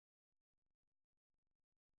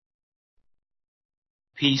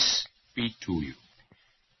Peace be to you.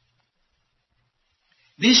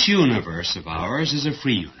 This universe of ours is a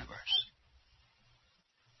free universe.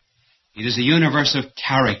 It is a universe of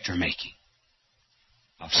character-making,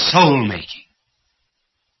 of soul-making.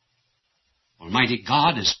 Almighty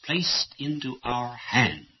God has placed into our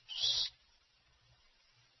hands,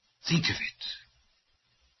 think of it,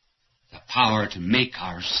 the power to make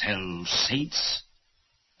ourselves saints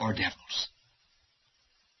or devils.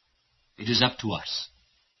 It is up to us.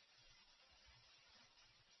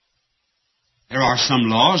 There are some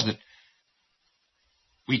laws that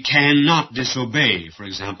we cannot disobey. For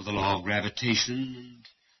example, the law of gravitation and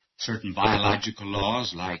certain biological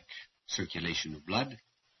laws like circulation of blood.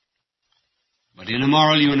 But in a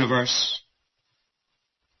moral universe,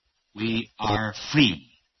 we are free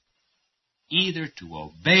either to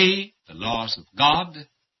obey the laws of God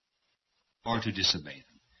or to disobey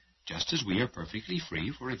them, just as we are perfectly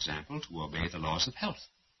free, for example, to obey the laws of health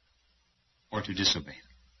or to disobey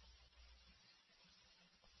them.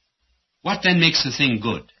 What then makes a thing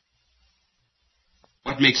good?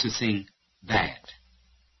 What makes a thing bad?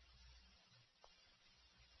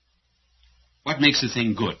 What makes a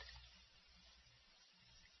thing good?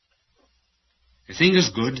 A thing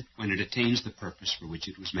is good when it attains the purpose for which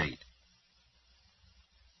it was made.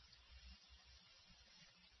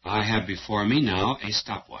 I have before me now a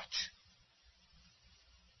stopwatch.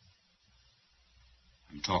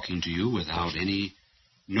 I'm talking to you without any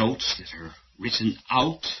notes that are written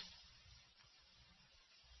out,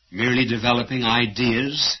 merely developing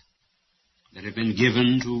ideas that have been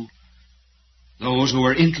given to those who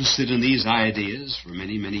are interested in these ideas for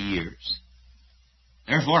many, many years.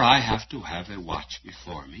 Therefore, I have to have a watch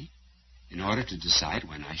before me in order to decide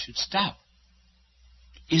when I should stop.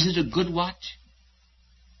 Is it a good watch?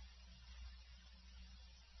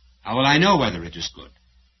 How will I know whether it is good?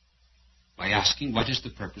 By asking, what is the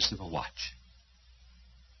purpose of a watch?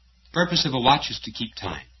 The purpose of a watch is to keep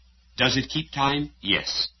time. Does it keep time?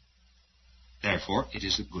 Yes. Therefore, it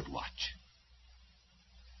is a good watch.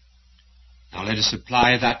 Now let us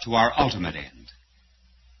apply that to our ultimate end.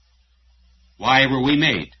 Why were we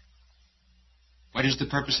made? What is the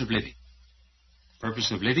purpose of living? The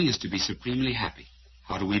purpose of living is to be supremely happy.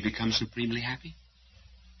 How do we become supremely happy?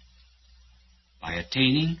 By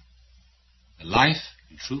attaining the life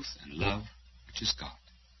and truth and love which is God.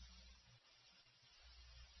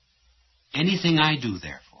 Anything I do,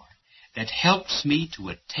 therefore, that helps me to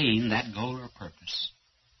attain that goal or purpose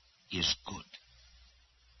is good.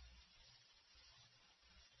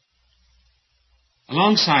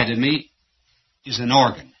 Alongside of me is an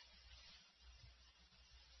organ.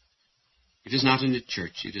 It is not in the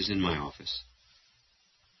church, it is in my office,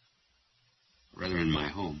 rather in my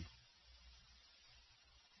home.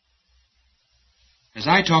 As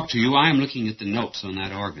I talk to you, I am looking at the notes on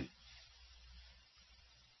that organ.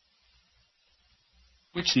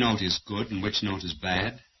 Which note is good and which note is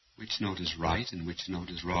bad? Which note is right and which note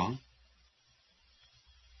is wrong?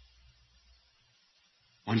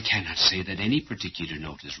 One cannot say that any particular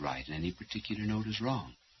note is right and any particular note is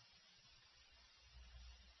wrong.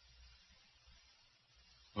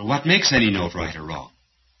 Well, what makes any note right or wrong?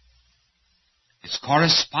 Its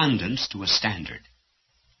correspondence to a standard.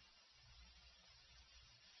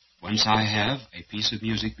 Once I have a piece of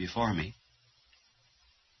music before me,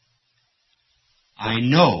 I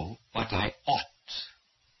know what I ought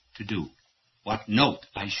to do, what note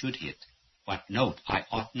I should hit, what note I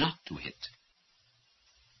ought not to hit.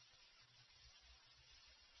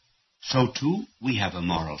 So too, we have a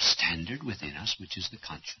moral standard within us, which is the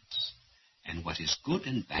conscience. And what is good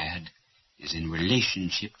and bad is in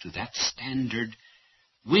relationship to that standard,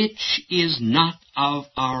 which is not of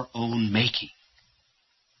our own making.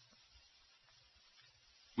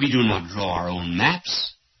 We do not draw our own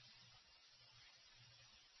maps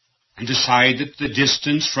and decide that the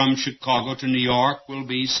distance from Chicago to New York will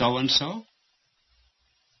be so and so.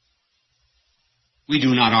 We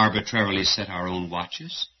do not arbitrarily set our own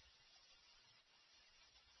watches.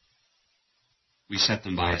 We set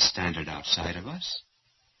them by a standard outside of us.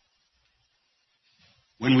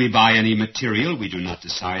 When we buy any material, we do not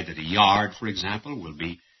decide that a yard, for example, will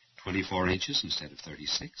be 24 inches instead of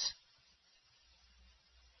 36.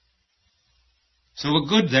 So a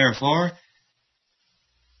good, therefore,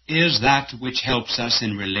 is that which helps us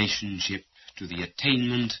in relationship to the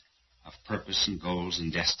attainment of purpose and goals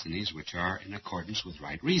and destinies which are in accordance with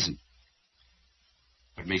right reason.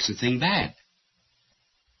 What makes a thing bad?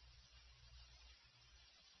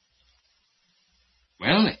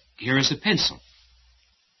 Well, here is a pencil.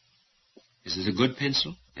 Is it a good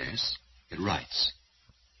pencil? Yes, it writes.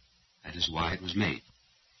 That is why it was made.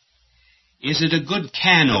 Is it a good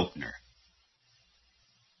can opener?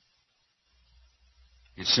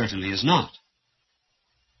 It certainly is not.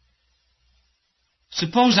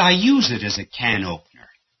 Suppose I use it as a can opener.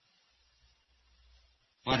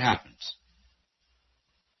 What happens?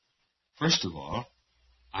 First of all,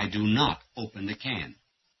 I do not open the can.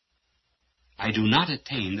 I do not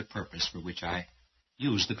attain the purpose for which I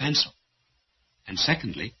use the pencil. And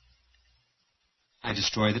secondly, I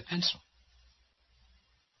destroy the pencil.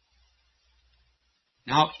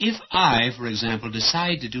 Now, if I, for example,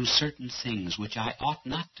 decide to do certain things which I ought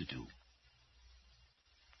not to do,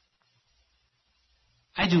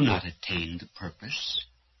 I do not attain the purpose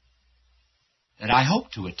that I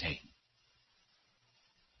hope to attain.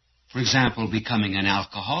 For example, becoming an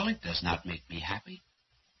alcoholic does not make me happy.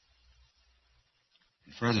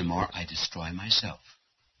 And furthermore, I destroy myself,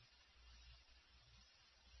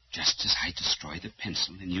 just as I destroy the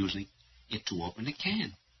pencil in using it to open a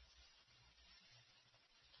can.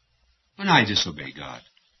 When I disobey God,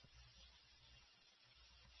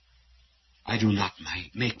 I do not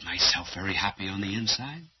make myself very happy on the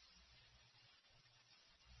inside.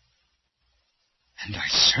 And I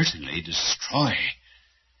certainly destroy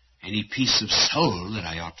any piece of soul that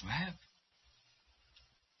I ought to have.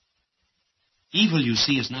 Evil, you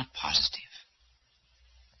see, is not positive.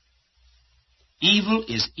 Evil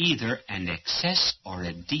is either an excess or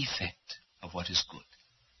a defect of what is good.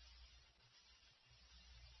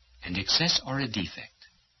 An excess or a defect.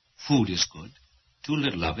 Food is good. Too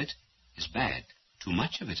little of it is bad. Too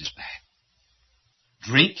much of it is bad.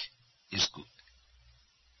 Drink is good.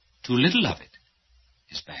 Too little of it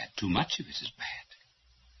is bad. Too much of it is bad.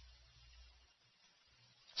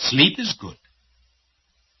 Sleep is good.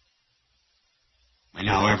 When,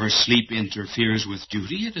 however, sleep interferes with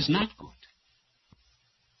duty, it is not good.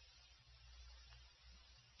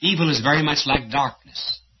 Evil is very much like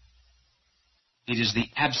darkness. It is the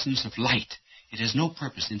absence of light. It has no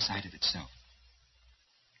purpose inside of itself.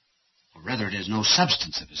 Or rather, it has no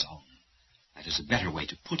substance of its own. That is a better way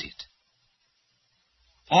to put it.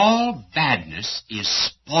 All badness is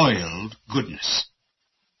spoiled goodness.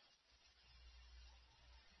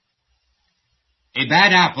 A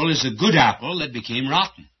bad apple is a good apple that became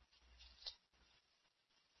rotten.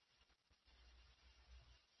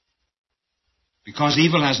 Because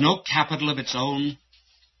evil has no capital of its own,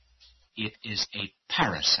 it is a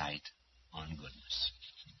parasite on goodness.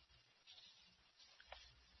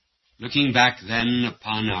 Looking back then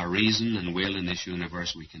upon our reason and will in this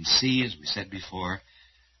universe, we can see, as we said before,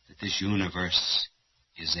 that this universe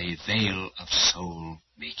is a veil of soul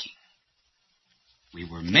making. We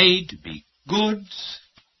were made to be good.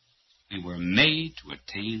 We were made to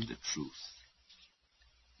attain the truth.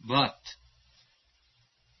 But,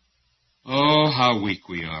 oh, how weak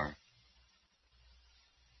we are.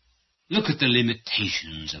 Look at the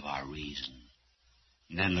limitations of our reason,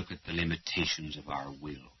 and then look at the limitations of our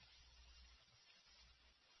will.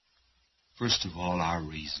 First of all, our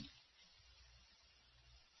reason.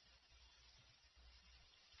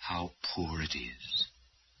 How poor it is.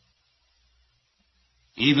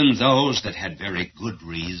 Even those that had very good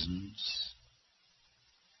reasons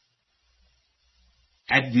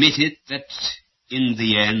admitted that in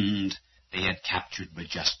the end they had captured but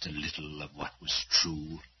just a little of what was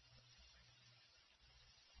true.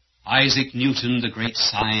 Isaac Newton, the great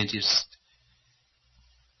scientist,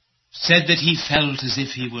 said that he felt as if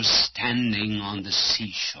he was standing on the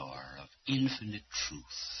seashore of infinite truth.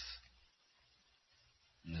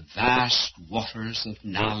 And the vast waters of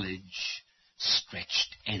knowledge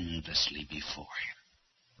stretched endlessly before him.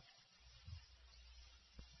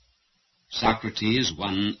 Socrates,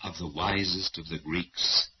 one of the wisest of the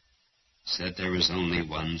Greeks, said, "There is only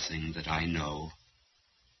one thing that I know,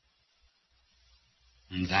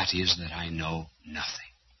 and that is that I know nothing."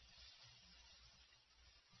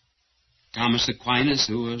 Thomas Aquinas,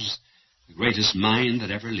 who was the greatest mind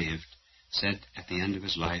that ever lived, said at the end of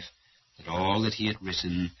his life that all that he had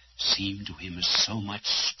written seemed to him as so much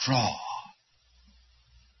straw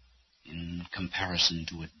in comparison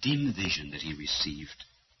to a dim vision that he received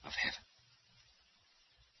of heaven.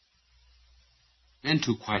 And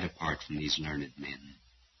too, quite apart from these learned men,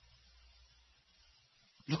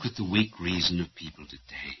 look at the weak reason of people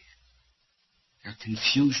today. Their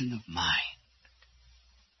confusion of mind.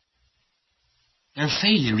 Their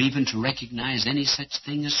failure even to recognize any such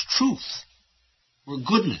thing as truth or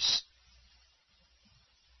goodness.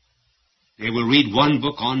 They will read one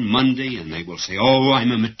book on Monday and they will say, "Oh,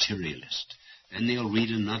 I'm a materialist." Then they'll read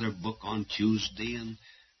another book on Tuesday and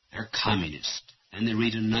they're communist. And they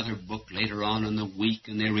read another book later on in the week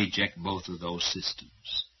and they reject both of those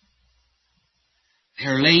systems.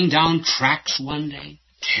 They're laying down tracks one day,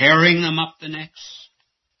 tearing them up the next.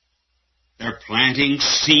 They're planting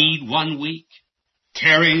seed one week,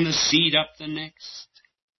 tearing the seed up the next.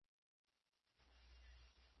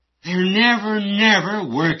 They're never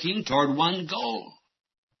working toward one goal.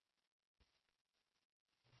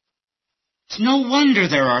 It's no wonder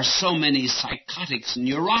there are so many psychotics and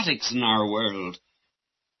neurotics in our world.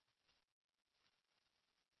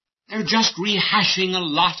 They're just rehashing a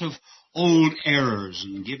lot of old errors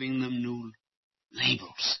and giving them new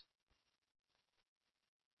labels.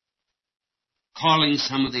 Calling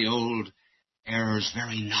some of the old errors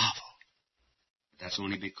very novel. But that's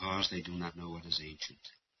only because they do not know what is ancient.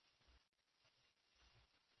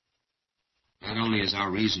 Not only is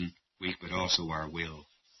our reason weak, but also our will.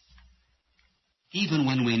 Even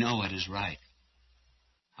when we know what is right,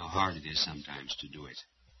 how hard it is sometimes to do it.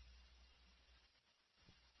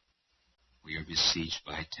 We are besieged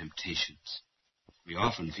by temptations. We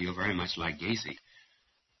often feel very much like Gaithy,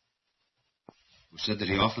 who said that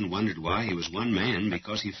he often wondered why he was one man,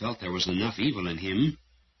 because he felt there was enough evil in him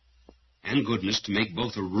and goodness to make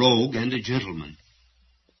both a rogue and a gentleman.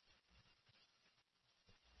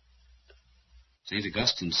 St.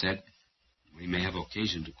 Augustine said, we may have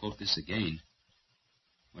occasion to quote this again,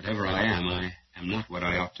 whatever I am not what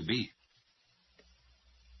I ought to be.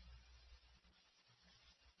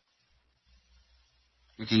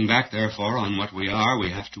 Looking back, therefore, on what we are,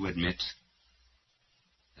 we have to admit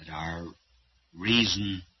that our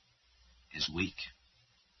reason is weak.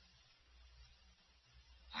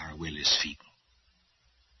 Our will is feeble.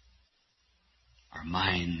 Our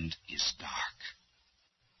mind is dark.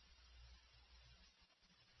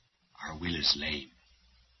 Our will is lame.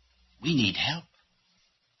 We need help.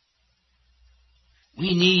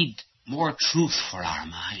 We need more truth for our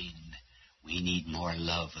mind. We need more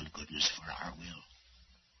love and goodness for our will.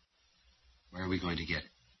 Where are we going to get it?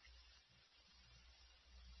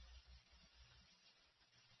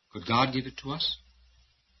 Could God give it to us?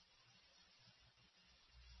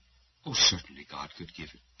 Oh, certainly God could give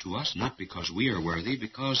it to us, not because we are worthy,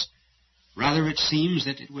 because rather it seems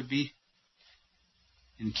that it would be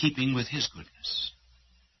in keeping with His goodness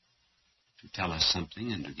to tell us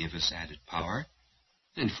something and to give us added power.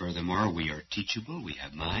 And furthermore, we are teachable, we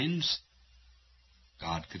have minds.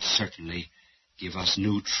 God could certainly give us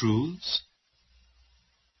new truths.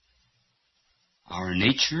 Our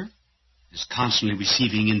nature is constantly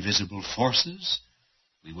receiving invisible forces.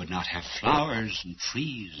 We would not have flowers and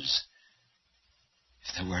trees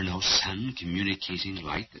if there were no sun communicating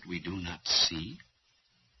light that we do not see.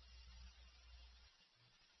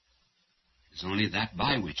 It is only that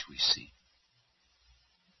by which we see.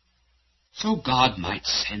 So God might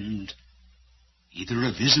send either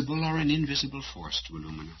a visible or an invisible force to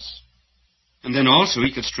illumine us. And then also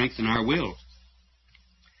He could strengthen our will.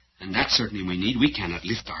 And that certainly we need. We cannot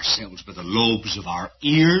lift ourselves by the lobes of our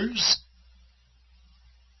ears.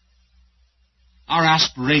 Our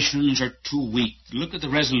aspirations are too weak. Look at the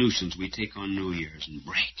resolutions we take on New Year's and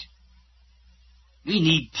break. We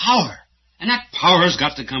need power. And that power's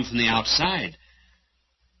got to come from the outside.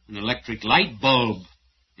 An electric light bulb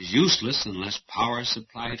is useless unless power is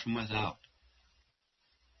supplied from without.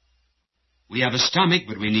 We have a stomach,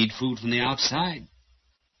 but we need food from the outside.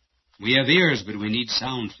 We have ears, but we need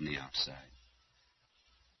sound from the outside.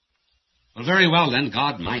 Well, very well then,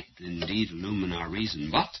 God might indeed illumine our reason,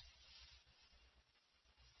 but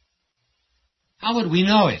how would we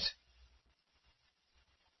know it?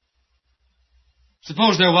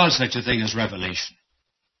 Suppose there was such a thing as revelation.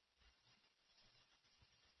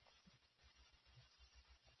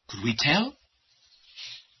 Could we tell?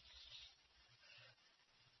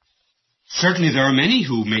 Certainly there are many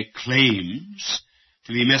who make claims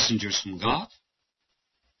to be messengers from God.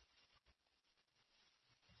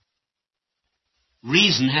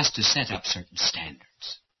 Reason has to set up certain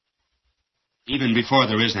standards, even before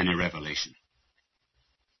there is any revelation.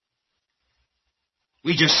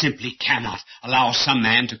 We just simply cannot allow some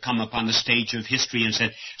man to come upon the stage of history and say,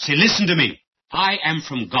 listen to me, I am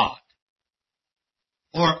from God.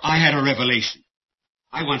 Or I had a revelation.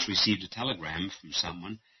 I once received a telegram from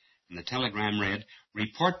someone, and the telegram read,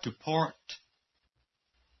 report to Port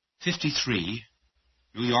 53,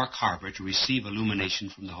 New York Harbor, to receive illumination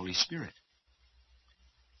from the Holy Spirit.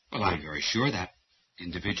 Well, I'm very sure that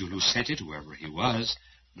individual who sent it, whoever he was,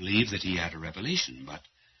 believed that he had a revelation, but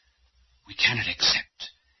we cannot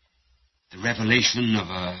accept the revelation of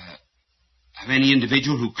any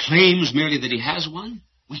individual who claims merely that he has one.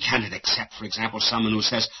 We cannot accept, for example, someone who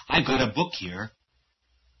says, I've got a book here,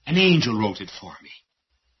 an angel wrote it for me.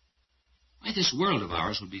 Why, this world of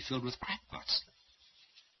ours would be filled with crackpots.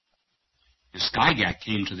 This Skyjack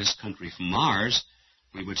came to this country from Mars,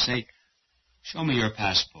 we would say, "Show me your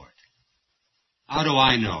passport. How do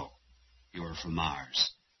I know you're from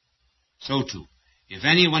Mars?" So too, if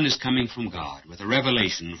anyone is coming from God with a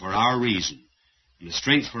revelation for our reason and the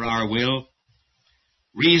strength for our will,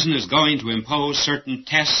 reason is going to impose certain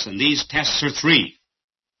tests, and these tests are three.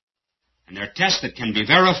 And they're tests that can be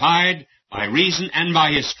verified by reason and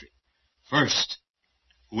by history. First,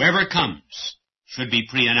 whoever comes should be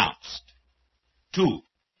pre-announced. 2,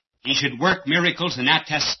 he should work miracles in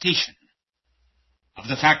attestation of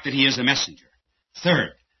the fact that he is a messenger.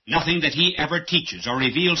 3rd, nothing that he ever teaches or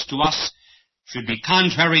reveals to us should be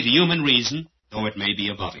contrary to human reason, though it may be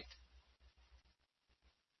above it.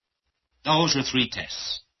 Those are 3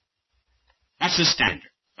 tests. That's the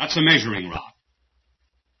standard. That's a measuring rod.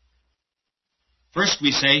 First,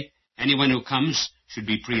 we say anyone who comes should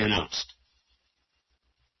be pre-announced.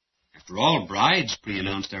 After all, brides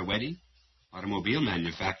pre-announce their wedding. Automobile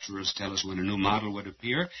manufacturers tell us when a new model would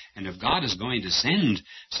appear, and if God is going to send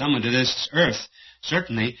someone to this earth,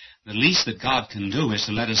 certainly the least that God can do is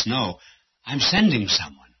to let us know, "I'm sending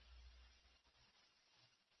someone."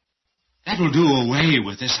 That will do away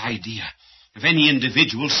with this idea of any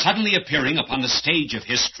individual suddenly appearing upon the stage of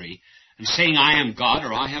history and saying, "I am God,"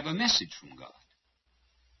 or "I have a message from God."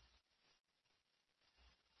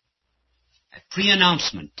 A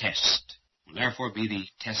pre-announcement test will therefore be the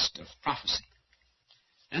test of prophecy.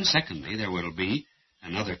 Then secondly, there will be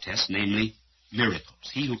another test, namely miracles.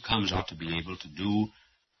 He who comes ought to be able to do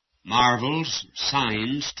marvels,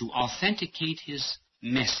 signs, to authenticate his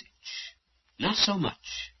message. Not so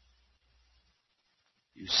much.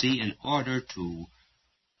 You see, in order to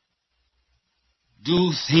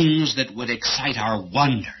do things that would excite our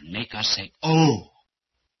wonder and make us say, "Oh,"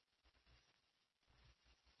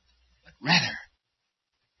 but rather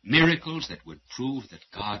miracles that would prove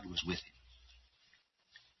that God was with him.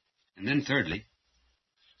 And then thirdly,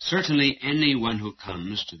 certainly anyone who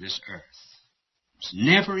comes to this earth must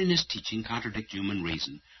never in his teaching contradict human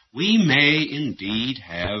reason. We may indeed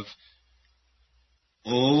have,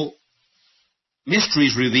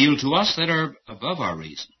 mysteries revealed to us that are above our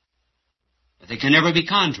reason. But they can never be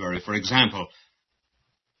contrary. For example,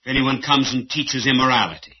 if anyone comes and teaches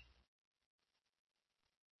immorality,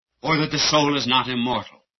 or that the soul is not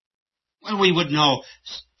immortal, well, we would know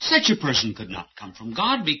such a person could not come from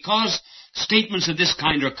God because statements of this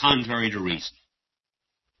kind are contrary to reason.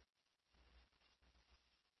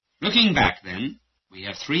 Looking back, then, we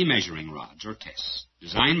have 3 measuring rods or tests,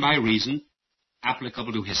 designed by reason,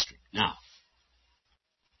 applicable to history. Now,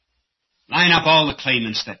 line up all the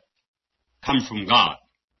claimants that come from God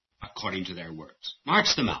according to their words.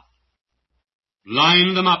 March them out.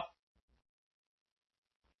 Line them up.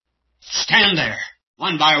 Stand there,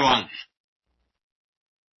 one by one.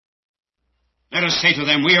 Let us say to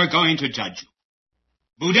them, "We are going to judge you."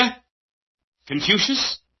 Buddha,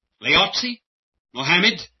 Confucius, Laozi,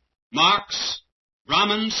 Mohammed, Marx,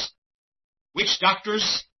 Brahmins, witch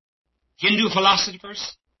doctors, Hindu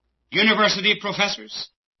philosophers, university professors,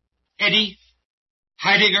 Eddy,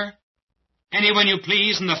 Heidegger, anyone you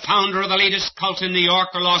please, and the founder of the latest cult in New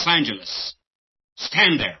York or Los Angeles.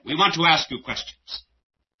 Stand there. We want to ask you questions.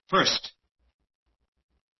 First,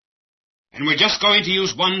 and we're just going to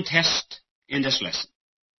use one test in this lesson.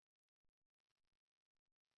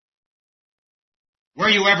 Were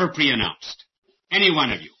you ever pre-announced? Any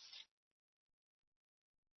one of you?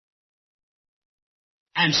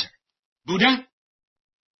 Answer. Buddha?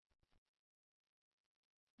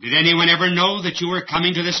 Did anyone ever know that you were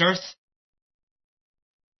coming to this earth?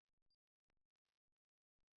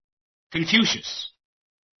 Confucius.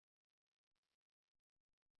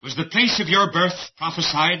 Was the place of your birth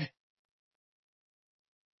prophesied?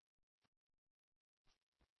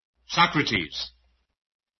 Socrates.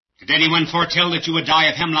 Did anyone foretell that you would die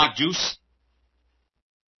of hemlock juice?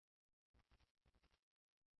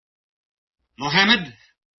 Mohammed.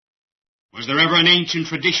 Was there ever an ancient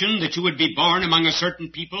tradition that you would be born among a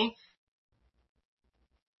certain people?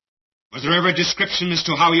 Was there ever a description as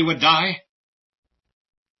to how you would die?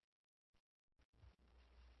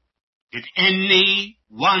 Did any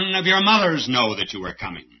one of your mothers know that you were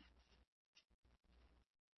coming?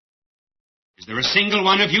 Is there a single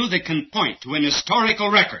one of you that can point to an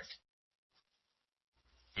historical record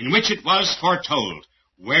in which it was foretold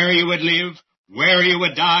where you would live, where you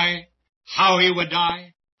would die, how you would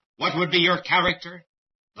die, what would be your character,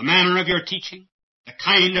 the manner of your teaching, the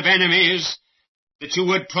kind of enemies that you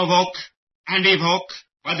would provoke and evoke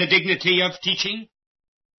by the dignity of teaching?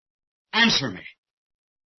 Answer me.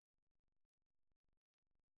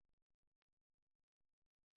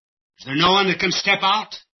 Is there no one that can step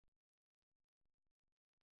out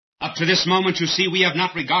Up to this moment, you see, we have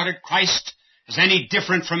not regarded Christ as any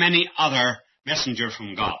different from any other messenger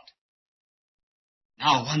from God.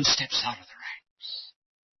 Now one steps out of the ranks.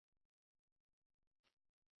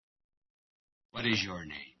 What is your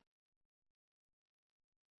name?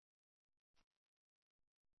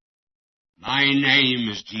 My name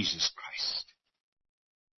is Jesus Christ.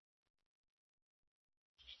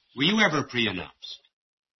 Were you ever pre-announced?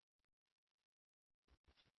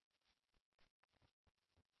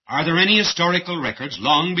 Are there any historical records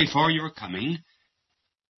long before your coming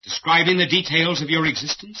describing the details of your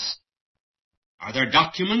existence? Are there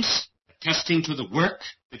documents attesting to the work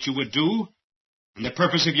that you would do and the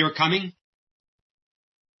purpose of your coming?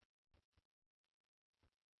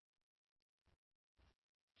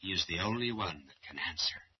 He is the only one that can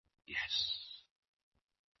answer yes.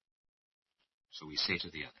 So we say to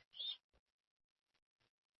the others,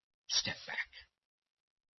 step back.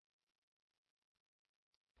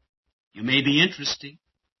 You may be interesting,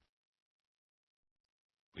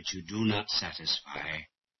 but you do not satisfy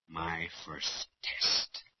my first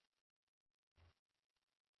test.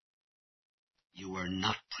 You were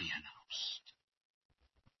not pre-announced.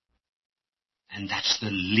 And that's the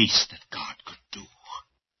least that God could do.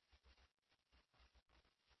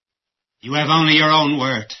 You have only your own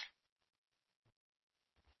word.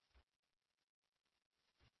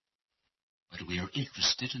 But we are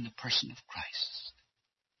interested in the person of Christ.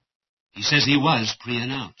 He says he was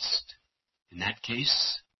pre-announced. In that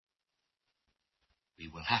case, we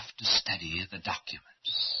will have to study the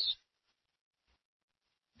documents.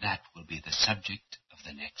 That will be the subject of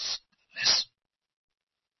the next lesson.